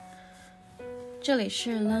这里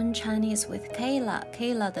是 Learn Chinese with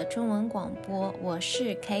Kayla 的中文广播，我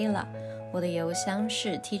是 Kayla， 我的邮箱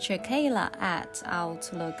是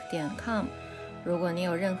teacherkayla@outlook.com。如果你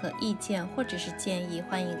有任何意见或者是建议，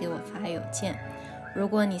欢迎给我发邮件。如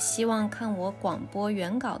果你希望看我广播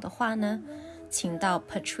原稿的话呢，请到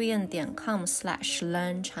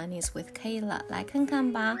patreon.com/learnchinesewithkayla 来看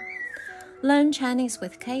看吧。Learn Chinese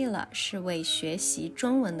with Kayla 是为学习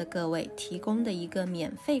中文的各位提供的一个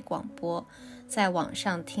免费广播，在网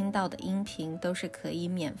上听到的音频都是可以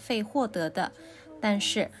免费获得的，但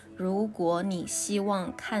是如果你希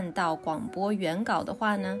望看到广播原稿的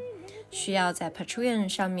话呢，需要在 Patreon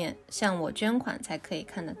上面向我捐款才可以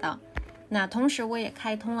看得到。那同时我也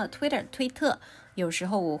开通了推特，有时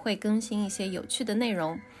候我会更新一些有趣的内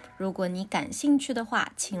容，如果你感兴趣的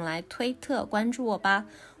话，请来推特关注我吧。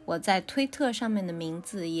我在推特上面的名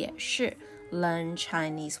字也是 Learn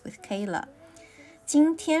Chinese with Kayla。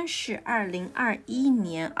 今天是2021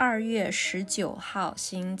年2月19号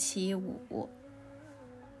星期五。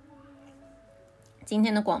今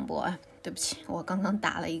天的广播对不起，我刚刚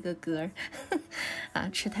打了一个嗝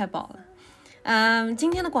吃太饱了。今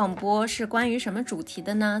天的广播是关于什么主题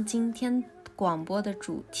的呢？今天广播的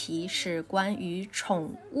主题是关于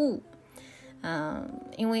宠物。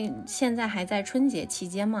因为现在还在春节期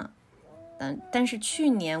间嘛，但是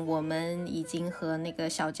去年我们已经和那个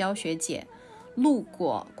小娇学姐录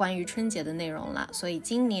过关于春节的内容了，所以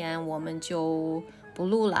今年我们就不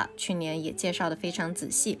录了。去年也介绍的非常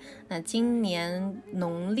仔细，那今年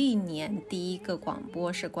农历年第一个广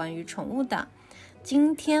播是关于宠物的。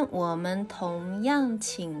今天我们同样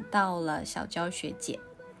请到了小娇学姐，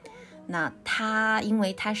那因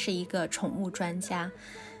为她是一个宠物专家，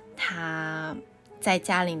他在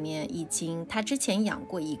家里面他之前养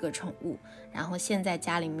过一个宠物，然后现在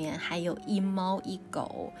家里面还有一猫一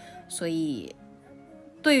狗，所以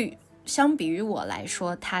相比于我来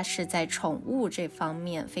说，他是在宠物这方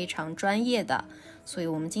面非常专业的，所以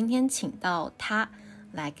我们今天请到他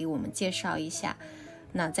来给我们介绍一下，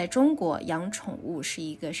那在中国养宠物是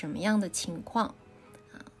一个什么样的情况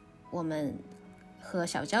我们和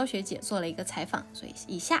小娇学姐做了一个采访，所以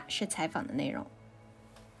以下是采访的内容。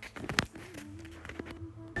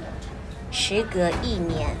时隔1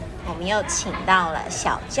年，我们又请到了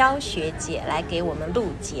小娇学姐来给我们录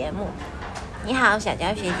节目。你好，小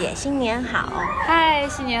娇学姐，新年好。嗨，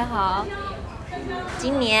新年好。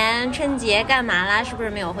今年春节干嘛啦？是不是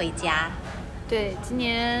没有回家？对，今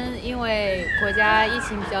年因为国家疫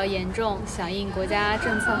情比较严重，响应国家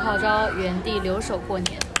政策号召，原地留守过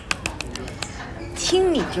年。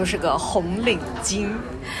听你就是个红领巾。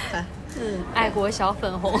爱国小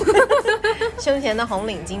粉红。胸前的红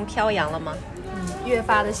领巾飘扬了吗？越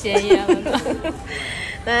发的鲜艳了呢。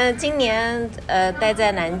那今年待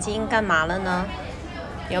在南京干嘛了呢？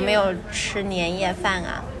有没有吃年夜饭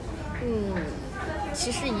啊？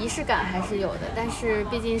其实仪式感还是有的，但是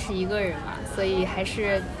毕竟是一个人嘛，所以还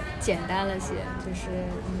是简单了些，就是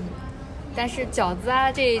但是饺子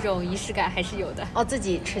啊这种仪式感还是有的。自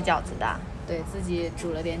己吃饺子的？对，自己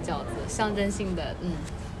煮了点饺子，象征性的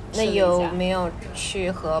那有没有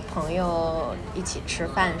去和朋友一起吃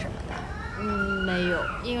饭什么的？没有，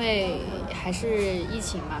因为还是疫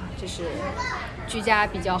情嘛，就是居家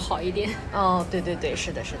比较好一点。对，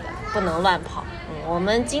是的，不能乱跑。我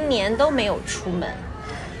们今年都没有出门，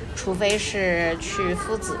除非是去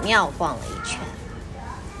夫子庙逛了一圈。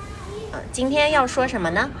今天要说什么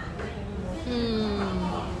呢？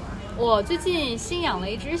我最近新养了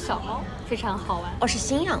一只小猫，非常好玩。是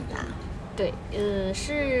新养的？对，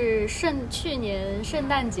是去年圣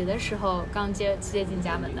诞节的时候刚接进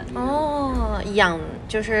家门的。养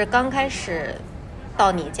就是刚开始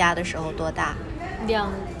到你家的时候多大？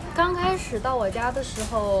刚开始到我家的时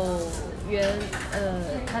候，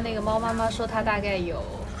他那个猫妈妈说他大概有。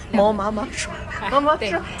猫妈妈说，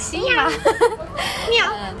对，新嘛，喵，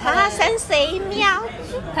他3岁喵。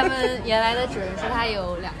他们原来的主人说他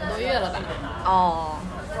有2个多月了吧？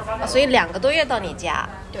所以2个多月到你家。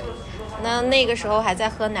对。那个时候还在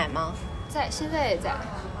喝奶吗？现在也在。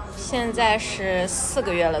现在是4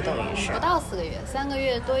个月了，等于是不到4个月，3个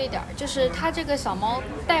月多一点。就是他这个小猫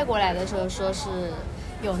带过来的时候说是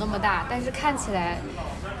有那么大，但是看起来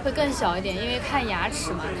会更小一点，因为看牙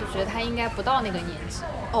齿嘛，就觉得它应该不到那个年纪。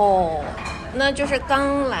那就是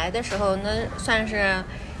刚来的时候，那算是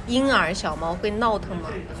婴儿小猫，会闹腾吗？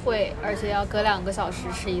会，而且要隔2个小时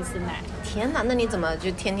吃一次奶。天哪，那你怎么就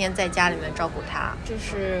天天在家里面照顾它？就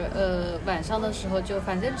是晚上的时候就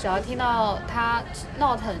反正只要听到它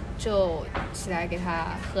闹腾就起来给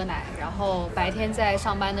它喝奶，然后白天在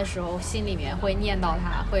上班的时候心里面会念叨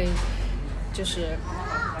它，会就是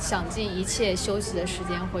想尽一切休息的时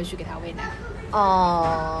间回去给它喂奶。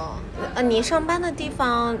哦，你上班的地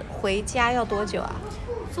方回家要多久啊？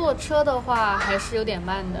坐车的话还是有点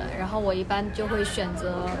慢的，然后我一般就会选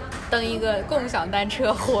择蹬一个共享单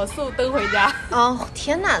车，火速蹬回家。哦，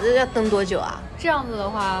天哪，这要蹬多久啊？这样子的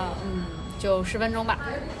话，就10分钟吧。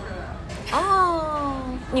哦，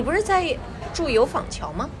你不是在住油坊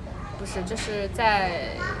桥吗？不是，就是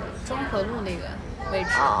在中和路那个位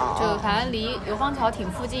置，就反正离油坊桥挺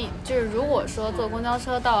附近。就是如果说坐公交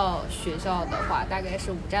车到学校的话，大概是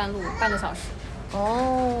5站路，半个小时。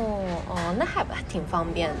那还挺方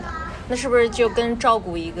便的。那是不是就跟照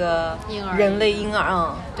顾一个人类婴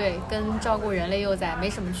儿对，跟照顾人类幼崽没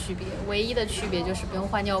什么区别，唯一的区别就是不用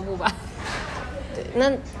换尿布吧。对，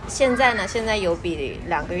那现在呢？现在有比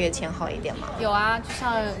2个月前好一点吗？有啊，就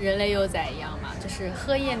像人类幼崽一样嘛，就是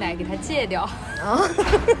喝夜奶给它戒掉。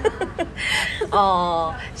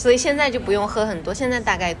所以现在就不用喝很多。现在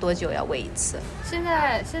大概多久要喂一次？现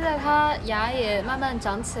在它牙也慢慢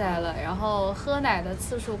长起来了，然后喝奶的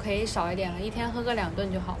次数可以少一点了，一天喝个2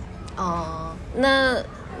顿就好了。那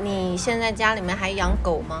你现在家里面还养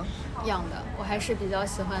狗吗？养的，我还是比较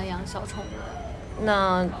喜欢养小宠物的。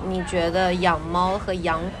那你觉得养猫和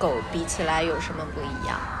养狗比起来有什么不一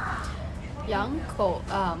样？养狗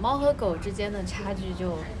猫和狗之间的差距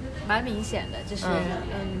就蛮明显的，就是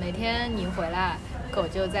每天你回来，狗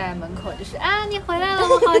就在门口，就是你回来了，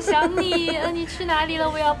我好想你，你去哪里了，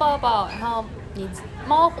我要抱抱。然后你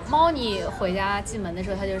猫你回家进门的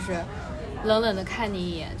时候，它就是冷冷的看你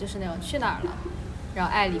一眼，就是那种去哪儿了，然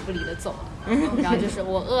后爱理不理的走了。然后就是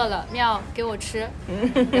我饿了，喵，给我吃。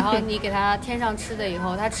然后你给它添上吃的以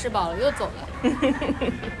后，它吃饱了又走了。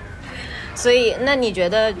所以那你觉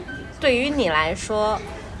得对于你来说，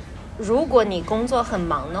如果你工作很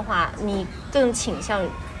忙的话，你更倾向于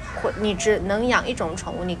你只能养一种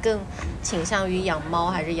宠物，你更倾向于养猫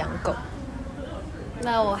还是养狗？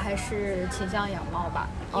那我还是倾向养猫吧，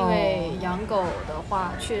因为养狗的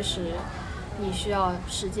话确实你需要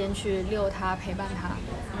时间去遛它陪伴它，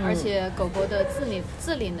而且狗狗的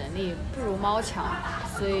自理能力不如猫强，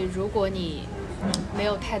所以如果你没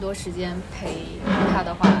有太多时间陪它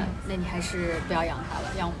的话，那你还是不要养它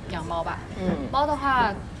了，养猫吧。猫的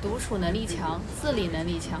话独处能力强，自理能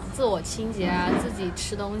力强，自我清洁啊，自己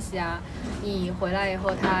吃东西啊，你回来以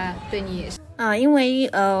后它对你因为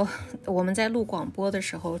我们在录广播的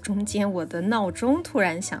时候，中间我的闹钟突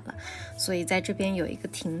然响了，所以在这边有一个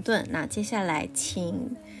停顿。那接下来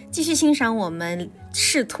请继续欣赏我们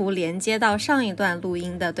试图连接到上一段录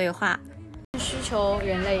音的对话。需求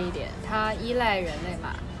人类一点，它依赖人类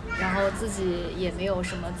嘛，然后自己也没有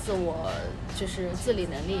什么就是自理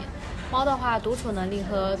能力。猫的话，独处能力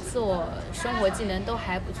和自我生活技能都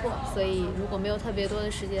还不错，所以如果没有特别多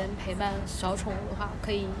的时间陪伴小宠物的话，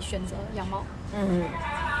可以选择养猫。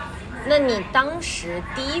那你当时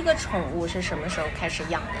第一个宠物是什么时候开始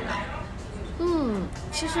养的呢？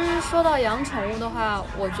其实说到养宠物的话，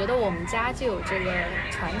我觉得我们家就有这个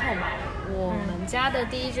传统吧。我们家的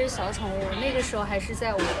第一只小宠物，那个时候还是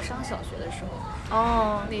在我上小学的时候。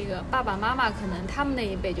那个爸爸妈妈可能他们那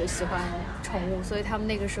一辈就喜欢宠物，所以他们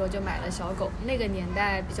那个时候就买了小狗。那个年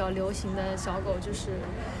代比较流行的小狗就是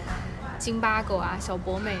京巴狗啊、小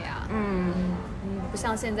博美啊。不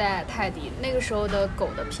像现在泰迪，那个时候的狗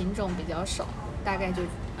的品种比较少，大概就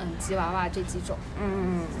吉娃娃这几种。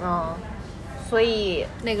所以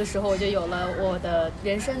那个时候我就有了我的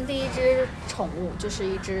人生第一只宠物，就是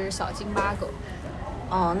一只小京巴狗。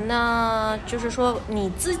那就是说你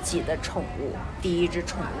自己的宠物，第一只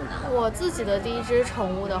宠物呢？我自己的第一只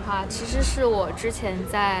宠物的话，其实是我之前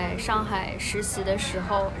在上海实习的时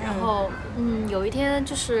候，然后有一天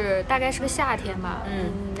就是大概是个夏天吧，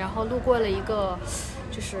然后路过了一个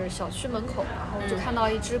就是小区门口，然后就看到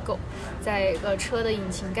一只狗在一个车的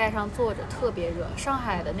引擎盖上坐着，特别热。上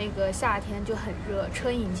海的那个夏天就很热，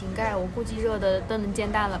车引擎盖我估计热的都能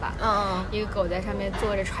煎蛋了吧。一个狗在上面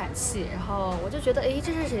坐着喘气，然后我就觉得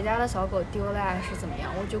这是谁家的小狗丢了还是怎么样，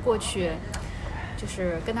我就过去就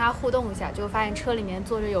是跟他互动一下，就发现车里面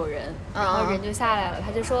坐着有人，然后人就下来了，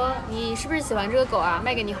他就说你是不是喜欢这个狗啊，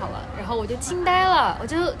卖给你好了。然后我就惊呆了，我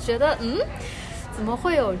就觉得怎么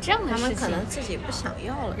会有这样的事情？他们可能自己不想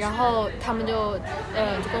要了。然后他们就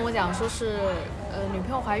跟我讲说是女朋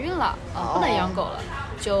友怀孕了，不能养狗了，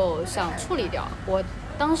就想处理掉。我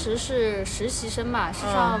当时是实习生嘛，实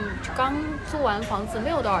际上刚租完房子，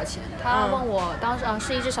没有多少钱。他问我当时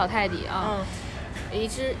是一只小泰迪一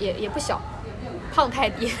只也不小，胖泰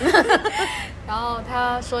迪。然后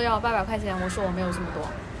他说要800块钱，我说我没有这么多。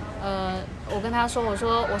我跟他说，我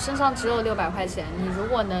说我身上只有600块钱，你如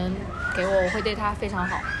果能给我，我会对他非常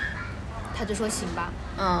好。他就说行吧，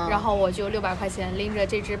然后我就600块钱拎着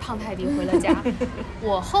这只胖泰迪回了家。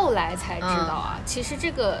我后来才知道啊，其实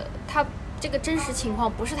这个真实情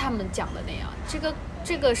况不是他们讲的那样，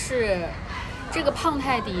这个胖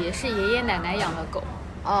泰迪是爷爷奶奶养的狗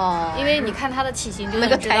因为你看它的体型就能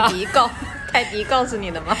知道。那个泰迪告诉你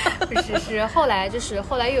的吗？是后来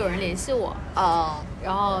又有人联系我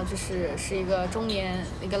然后是一个中年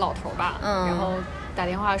一个老头吧，然后打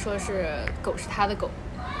电话说是狗是他的狗，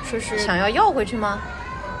说是想要回去吗？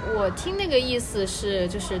我听那个意思是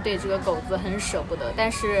就是对这个狗子很舍不得，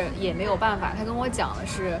但是也没有办法。他跟我讲的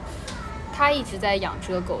是他一直在养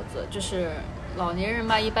这个狗子，就是老年人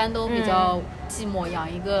吧一般都比较寂寞，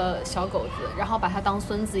养一个小狗子然后把它当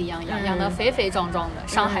孙子一样养得肥肥壮壮的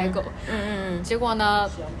上海狗。结果呢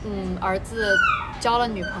儿子交了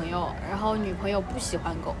女朋友，然后女朋友不喜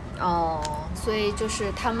欢狗所以就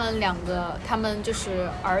是他们就是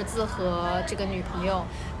儿子和这个女朋友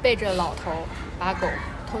背着老头把狗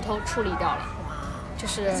偷偷处理掉了。就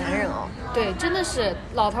是残忍对，真的是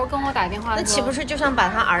老头跟我打电话说，那岂不是就像把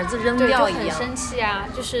他儿子扔掉一样？对，就很生气啊，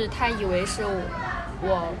就是他以为是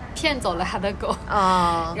我骗走了他的狗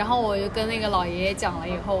然后我就跟那个老爷爷讲了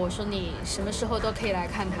以后，我说你什么时候都可以来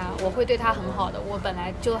看他，我会对他很好的，我本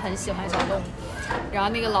来就很喜欢小动物。然后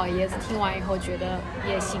那个老爷子听完以后觉得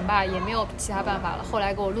也行吧，也没有其他办法了，后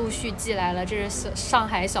来给我陆续寄来了这是上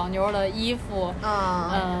海小妞的衣服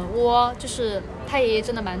窝，就是他爷爷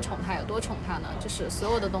真的蛮宠他，有多宠他呢，就是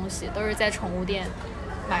所有的东西都是在宠物店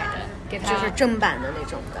买的，给他就是正版的那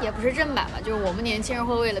种的，也不是正版吧，就是我们年轻人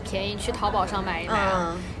会为了便宜去淘宝上买一买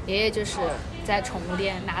爷爷就是在宠物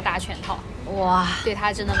店拿大全套。哇，对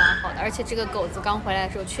他真的蛮好的，而且这个狗子刚回来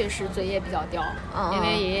的时候确实嘴也比较刁因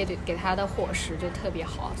为爷爷给他的伙食就特别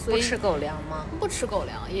好，所以不吃狗粮吗？不吃狗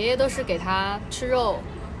粮，爷爷都是给他吃肉，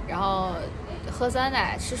然后喝酸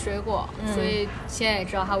奶吃水果所以现在也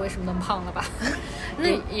知道他为什么那么胖了吧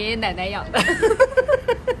爷爷奶奶养的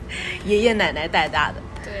爷爷奶奶带大的，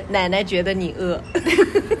对，奶奶觉得你饿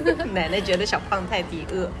奶奶觉得小胖泰迪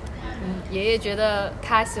饿爷爷觉得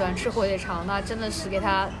他喜欢吃火腿肠，那真的是给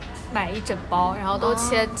他买一整包，然后都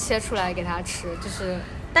切出来给他吃，就是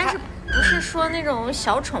但是不是说那种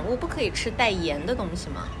小宠物不可以吃带盐的东西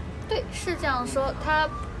吗？对，是这样说，他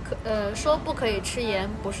说不可以吃盐，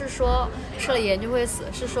不是说吃了盐就会死，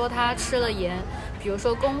是说他吃了盐，比如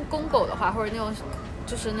说公狗的话，或者那种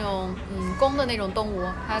就是那种公的那种动物，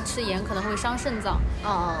它吃盐可能会伤肾脏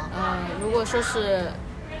如果说是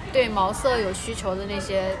对毛色有需求的那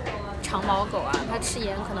些长毛狗啊，它吃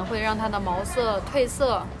盐可能会让它的毛色褪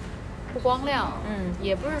色不光亮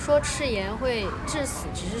也不是说吃盐会致死，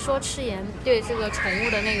只是说吃盐对这个宠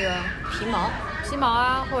物的那个皮毛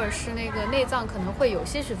啊，或者是那个内脏可能会有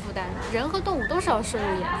些许负担，人和动物都是要摄入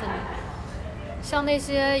盐分的，像那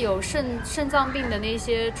些有肾脏病的那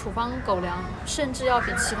些处方狗粮甚至要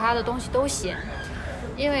比其他的东西都咸，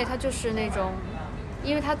因为它就是那种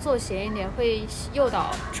因为它做咸一点会诱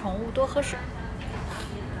导宠物多喝水。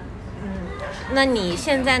那你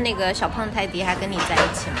现在那个小胖泰迪还跟你在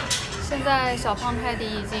一起吗？现在小胖泰迪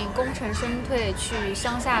已经功成身退去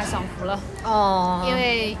乡下享福了因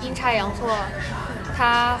为阴差阳错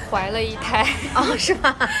她怀了一胎是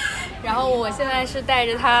吧然后我现在是带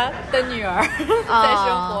着她的女儿在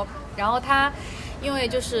生活然后她因为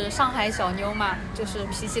就是上海小妞嘛，就是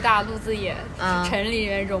脾气大路子野城里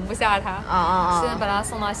面容不下她现在把她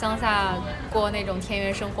送到乡下过那种田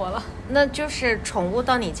园生活了。那就是宠物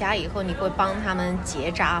到你家以后你会帮他们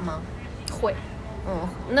结扎吗？会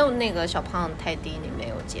那个小胖泰迪你没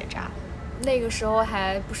有结扎？那个时候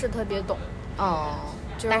还不是特别懂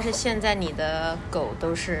但是现在你的狗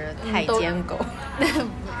都是太监狗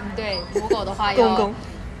对，母狗的话要公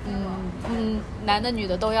男的女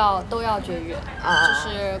的都要绝育就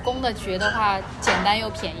是公的绝的话简单又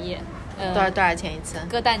便宜多少钱一次？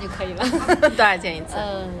割蛋就可以了多少钱一次？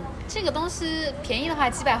这个东西便宜的话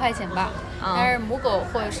几百块钱吧但是母狗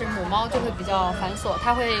或者是母猫就会比较繁琐，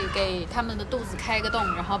它会给它们的肚子开一个洞，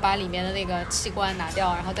然后把里面的那个器官拿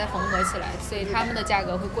掉，然后再缝合起来，所以它们的价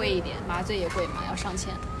格会贵一点，麻醉也贵嘛，要上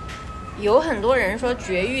千。有很多人说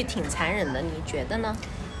绝育挺残忍的，你觉得呢？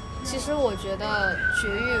其实我觉得绝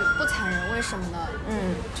育不残忍，为什么呢？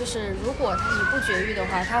就是如果你不绝育的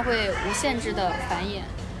话，它会无限制的繁衍。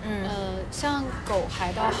像狗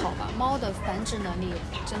还倒好吧，猫的繁殖能力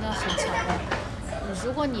真的很强的。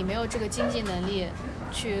如果你没有这个经济能力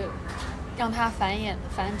去让它繁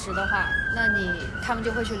殖的话，那它们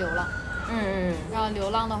就会去流浪。然后流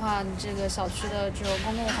浪的话，你这个小区的这种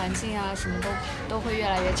公共环境啊，什么都会越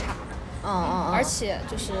来越差。而且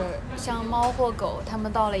就是像猫或狗，它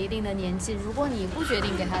们到了一定的年纪，如果你不决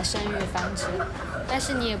定给它生育繁殖，但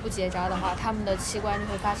是你也不结扎的话，它们的器官就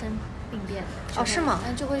会发生病变。哦，是吗？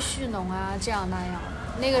就会蓄脓啊，这样那样。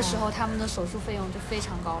那个时候他们的手术费用就非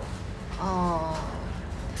常高了。哦，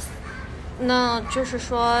那就是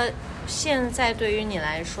说，现在对于你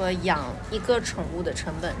来说，养一个宠物的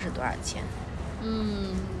成本是多少钱？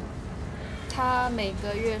它每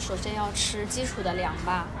个月首先要吃基础的粮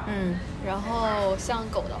吧，然后像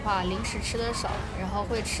狗的话，零食吃的少，然后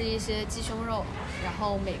会吃一些鸡胸肉，然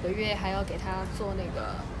后每个月还要给它做那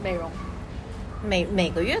个美容。每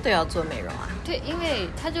个月都要做美容啊？对，因为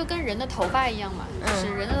它就跟人的头发一样嘛，就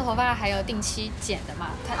是人的头发还要定期剪的嘛。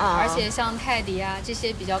而且像泰迪啊这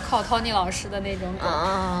些比较靠 Tony 老师的那种狗，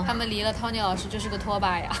他们离了 Tony 老师就是个拖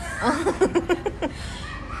把呀。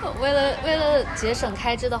为了节省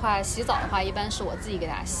开支的话，洗澡的话一般是我自己给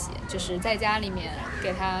它洗，就是在家里面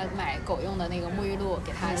给它买狗用的那个沐浴露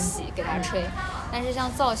给它洗，给它吹。但是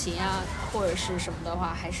像造型啊或者是什么的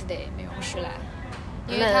话，还是得美容师来。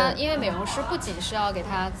因为美容师不仅是要给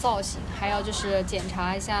它造型，还要就是检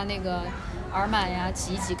查一下那个耳螨呀、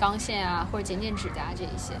挤一挤钢线啊，或者剪剪指甲这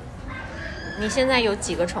一些。你现在有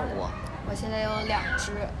几个宠物？我现在有2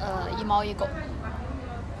只，一猫一狗。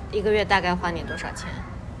一个月大概花你多少钱？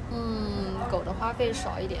狗的花费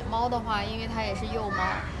少一点，猫的话，因为它也是幼猫，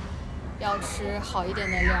要吃好一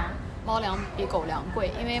点的粮。猫粮比狗粮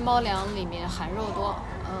贵，因为猫粮里面含肉多，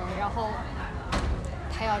然后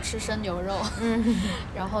它要吃生牛肉，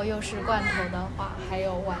然后又是罐头的话，还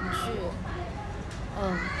有玩具，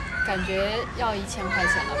感觉要1000块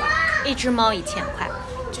钱了吧？一只猫1000块，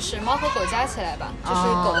就是猫和狗加起来吧，就是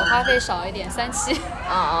狗的花费少一点，37。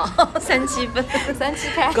37分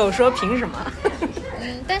，37开。狗说凭什么？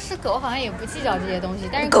但是狗好像也不计较这些东西，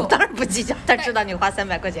但是狗当然不计较，它知道你花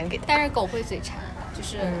300块钱给它。但是狗会嘴馋，就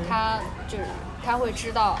是它会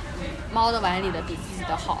知道猫的碗里的比自己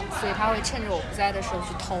的好，所以它会趁着我不在的时候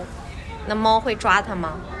去偷。那猫会抓它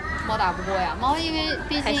吗？猫打不过呀，猫因为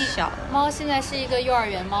毕竟猫现在是一个幼儿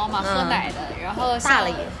园猫嘛，喝奶的，然后大了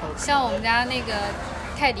以后，像我们家那个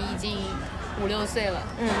泰迪已经5、6岁了，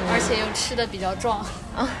而且又吃的比较壮。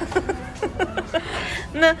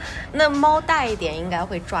那猫大一点应该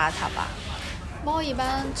会抓它吧？猫一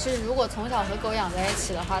般其实如果从小和狗养在一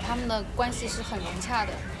起的话，它们的关系是很融洽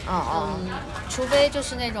的。除非就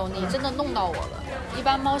是那种你真的弄到我了，一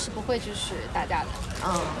般猫是不会就是打架的。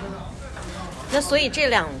那所以这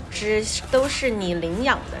2只都是你领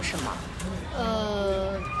养的是吗？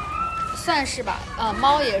算是吧。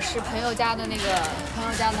猫也是朋友家的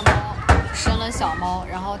猫。生了小猫，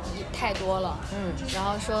然后太多了，然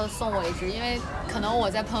后说送我一只，因为可能我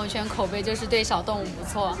在朋友圈口碑就是对小动物不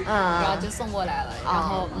错，然后就送过来了，然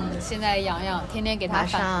后现在养，天天给它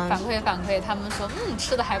反馈，他们说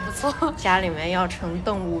吃的还不错，家里面要成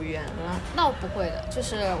动物园了。那我不会的，就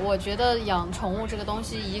是我觉得养宠物这个东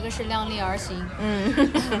西，一个是量力而行，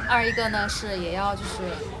二一个呢是也要就是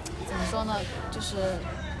怎么说呢，就是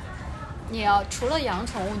你要除了养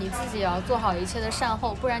宠物，你自己也要做好一切的善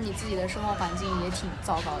后，不然你自己的生活环境也挺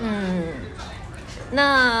糟糕的。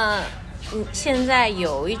那现在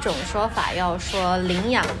有一种说法要说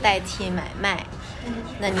领养代替买卖，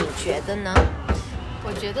那你觉得呢？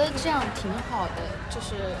我觉得这样挺好的，就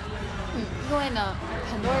是因为呢，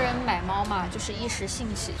很多人买猫嘛，就是一时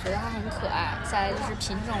兴起，觉得它很可爱，再来就是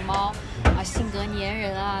品种猫啊，性格粘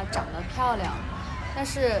人啊，长得漂亮。但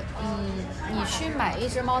是，你去买一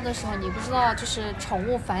只猫的时候，你不知道就是宠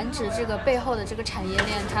物繁殖这个背后的这个产业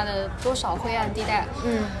链，它的多少灰暗地带。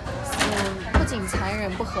不仅残忍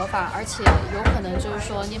不合法，而且有可能就是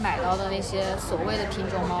说你买到的那些所谓的品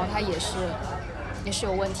种猫，它也是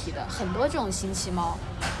有问题的。很多这种新奇猫，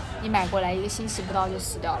你买过来1个星期不到就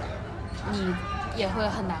死掉了，你也会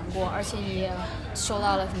很难过，而且你也受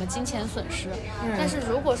到了什么金钱损失。但是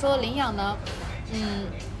如果说领养呢？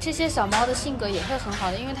这些小猫的性格也会很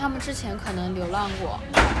好的，因为它们之前可能流浪过，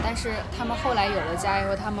但是它们后来有了家以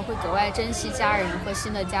后，它们会格外珍惜家人和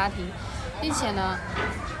新的家庭，并且呢，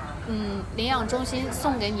领养中心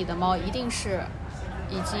送给你的猫一定是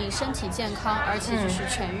已经身体健康，而且就是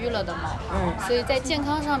痊愈了的猫，所以在健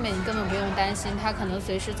康上面你根本不用担心它可能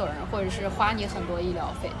随时走人，或者是花你很多医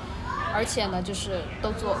疗费，而且呢，就是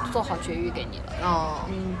都做好绝育给你了。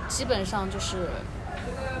基本上就是。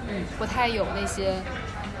不太有那些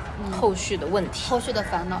后续的问题、后续的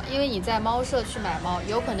烦恼，因为你在猫舍去买猫，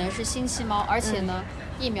有可能是新奇猫，而且呢，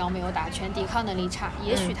疫苗没有打全，抵抗能力差，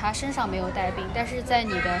也许它身上没有带病，但是在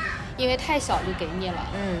你的因为太小就给你了，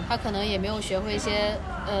它可能也没有学会一些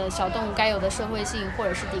小动物该有的社会性，或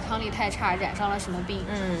者是抵抗力太差，染上了什么病，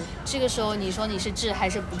这个时候你说你是治还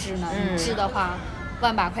是不治呢？你治的话，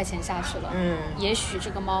万把块钱下去了，也许这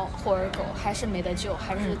个猫或者狗还是没得救，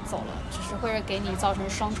还是走了，只是会给你造成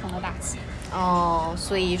双重的打击。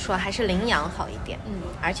所以说还是领养好一点。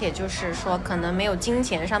而且就是说可能没有金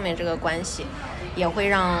钱上面这个关系，也会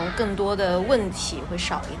让更多的问题会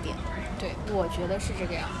少一点。对，我觉得是这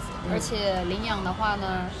个样子。而且领养的话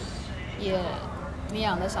呢，领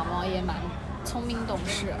养的小猫也蛮聪明懂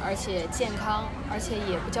事，而且健康，而且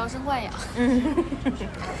也不娇生惯养。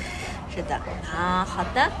是的好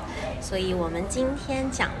的。所以我们今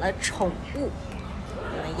天讲了宠物，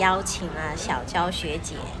我们邀请了小娇学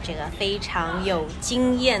姐，这个非常有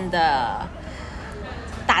经验的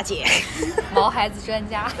大姐，毛孩子专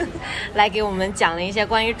家，来给我们讲了一些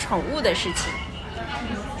关于宠物的事情。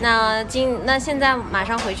那现在马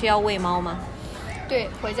上回去要喂猫吗？对，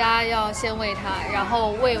回家要先喂它，然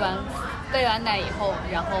后喂完奶以后，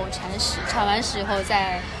然后铲屎，铲完屎以后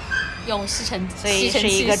再用吸尘器。所以是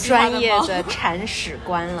一个专业的铲屎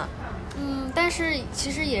官了。但是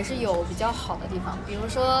其实也是有比较好的地方，比如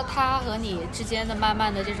说它和你之间的慢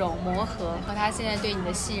慢的这种磨合，和它现在对你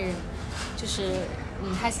的信任，就是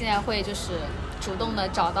它现在会就是主动的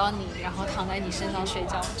找到你，然后躺在你身上睡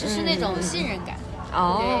觉，就是那种信任感。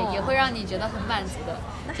对，也会让你觉得很满足的。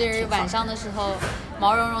就是晚上的时候，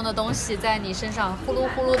毛茸茸的东西在你身上呼噜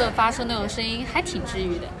呼噜的发出那种声音，还挺治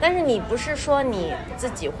愈的。但是你不是说你自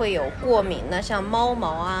己会有过敏呢？像猫毛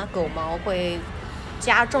啊、狗毛会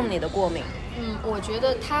加重你的过敏？我觉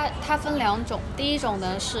得它分两种，第一种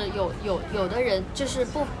呢是有的人就是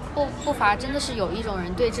不乏真的是有一种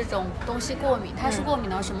人对这种东西过敏，它是过敏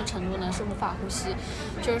到什么程度呢？是无法呼吸，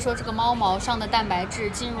就是说这个猫毛上的蛋白质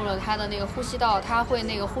进入了它的那个呼吸道，它会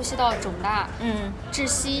那个呼吸道肿大，窒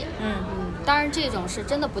息，当然这种是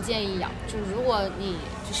真的不建议养，就是如果你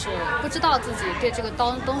就是不知道自己对这个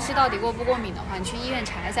东西到底过不过敏的话，你去医院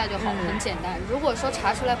查一下就好，很简单。如果说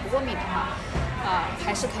查出来不过敏的话，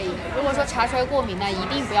还是可以的。如果说查出来过敏，那一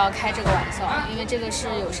定不要开这个玩笑，因为这个是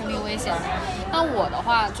有生命危险的。那我的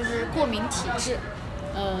话就是过敏体质，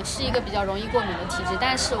是一个比较容易过敏的体质，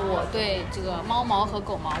但是我对这个猫毛和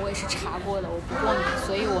狗毛我也是查过的，我不过敏，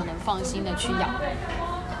所以我能放心的去养。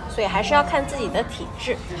所以还是要看自己的体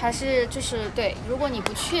质，还是就是对，如果你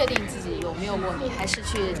不确定自己有没有过敏，还是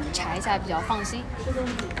去查一下比较放心。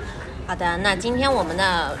好的，那今天我们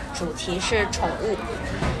的主题是宠物。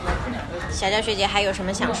小娇学姐还有什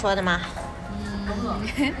么想说的吗？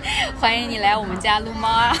欢迎你来我们家撸猫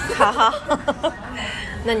啊！好，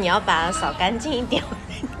那你要把它扫干净一点。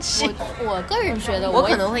我个人觉得我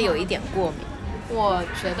可能会有一点过敏。我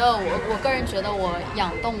觉得我个人觉得我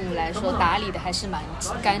养动物来说打理的还是蛮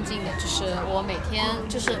干净的，就是我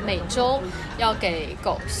每周要给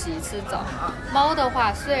狗洗一次澡，猫的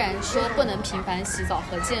话虽然说不能频繁洗澡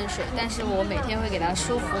和见水，但是我每天会给它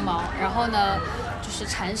梳服毛，然后呢就是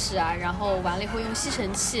铲屎啊，然后完了以后用吸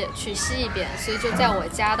尘器去吸一遍，所以就在我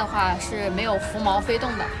家的话是没有服毛飞动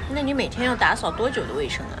的。那你每天要打扫多久的卫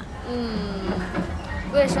生啊？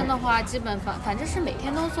卫生的话基本反正是每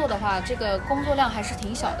天都做的话，这个工作量还是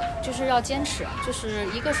挺小的，就是要坚持，就是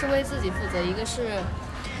一个是为自己负责，一个是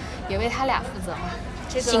也为他俩负责嘛。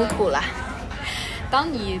这个辛苦了。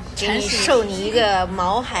当你授你一个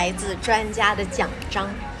毛孩子专家的奖章。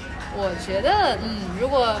我觉得如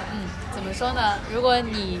果怎么说呢，如果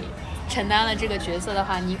你承担了这个角色的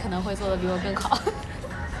话，你可能会做得比我更好。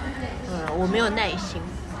我没有耐心。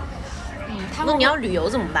那你要旅游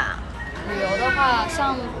怎么办啊？旅游的话，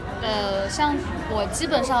像我基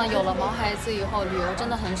本上有了毛孩子以后，旅游真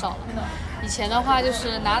的很少了。以前的话就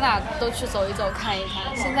是哪都去走一走看一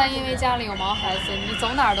看，现在因为家里有毛孩子，你走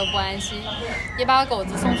哪儿都不安心。你把狗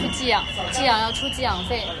子送去寄养要出寄养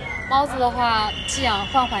费，猫子的话寄养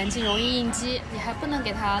换环境容易应激，你还不能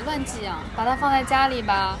给它乱寄养，把它放在家里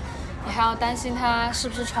吧，你还要担心它是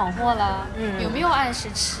不是闯祸了，有没有按时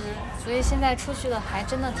吃，所以现在出去的还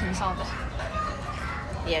真的挺少的。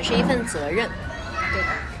也是一份责任。对。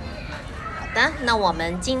好的，那我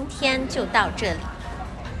们今天就到这里，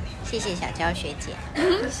谢谢小娇学姐。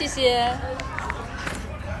谢谢。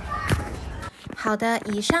好的，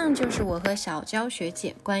以上就是我和小娇学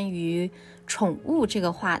姐关于宠物这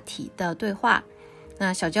个话题的对话。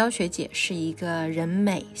那小娇学姐是一个人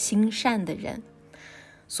美心善的人，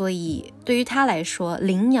所以对于她来说，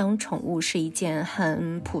领养宠物是一件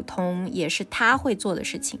很普通，也是她会做的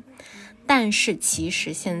事情。但是其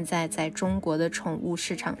实现在在中国的宠物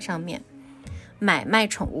市场上面，买卖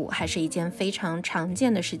宠物还是一件非常常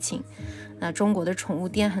见的事情。那中国的宠物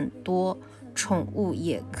店很多，宠物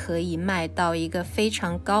也可以卖到一个非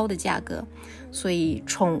常高的价格，所以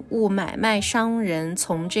宠物买卖商人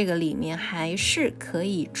从这个里面还是可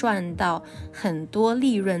以赚到很多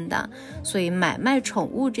利润的。所以买卖宠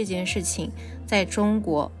物这件事情在中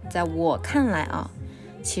国，在我看来啊，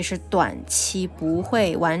其实短期不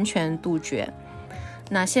会完全杜绝。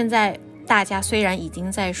那现在大家虽然已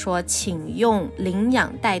经在说请用领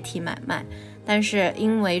养代替买卖，但是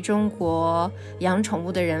因为中国养宠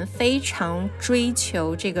物的人非常追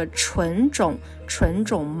求这个纯种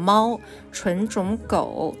猫、纯种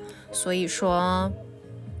狗，所以说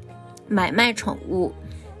买卖宠物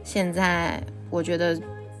现在我觉得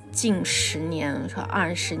近10年、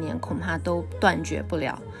20年恐怕都断绝不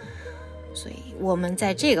了。所以我们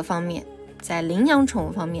在这个方面，在领养宠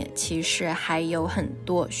物方面，其实还有很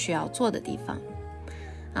多需要做的地方。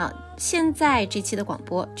现在这期的广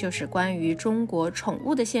播就是关于中国宠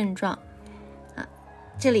物的现状。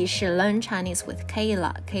这里是 Learn Chinese with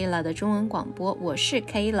Kayla 的中文广播，我是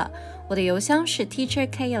Kayla， 我的邮箱是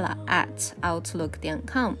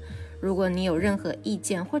teacherkayla@outlook.com。如果你有任何意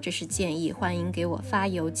见或者是建议，欢迎给我发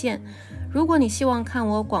邮件。如果你希望看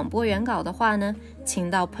我广播原稿的话呢，请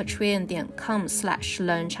到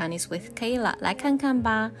patreon.com/learnchinese-with-Kayla 来看看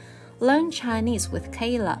吧。Learn Chinese with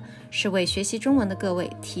Kayla 是为学习中文的各位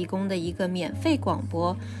提供的一个免费广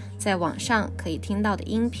播，在网上可以听到的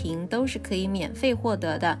音频都是可以免费获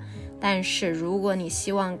得的。但是如果你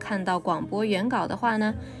希望看到广播原稿的话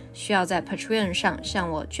呢，需要在 Patreon 上向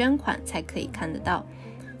我捐款才可以看得到。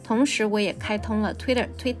同时我也开通了推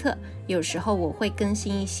特，有时候我会更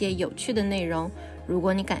新一些有趣的内容。如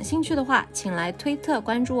果你感兴趣的话，请来推特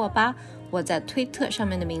关注我吧。我在推特上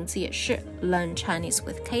面的名字也是 Learn Chinese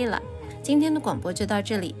with Kayla。今天的广播就到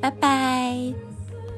这里，拜拜。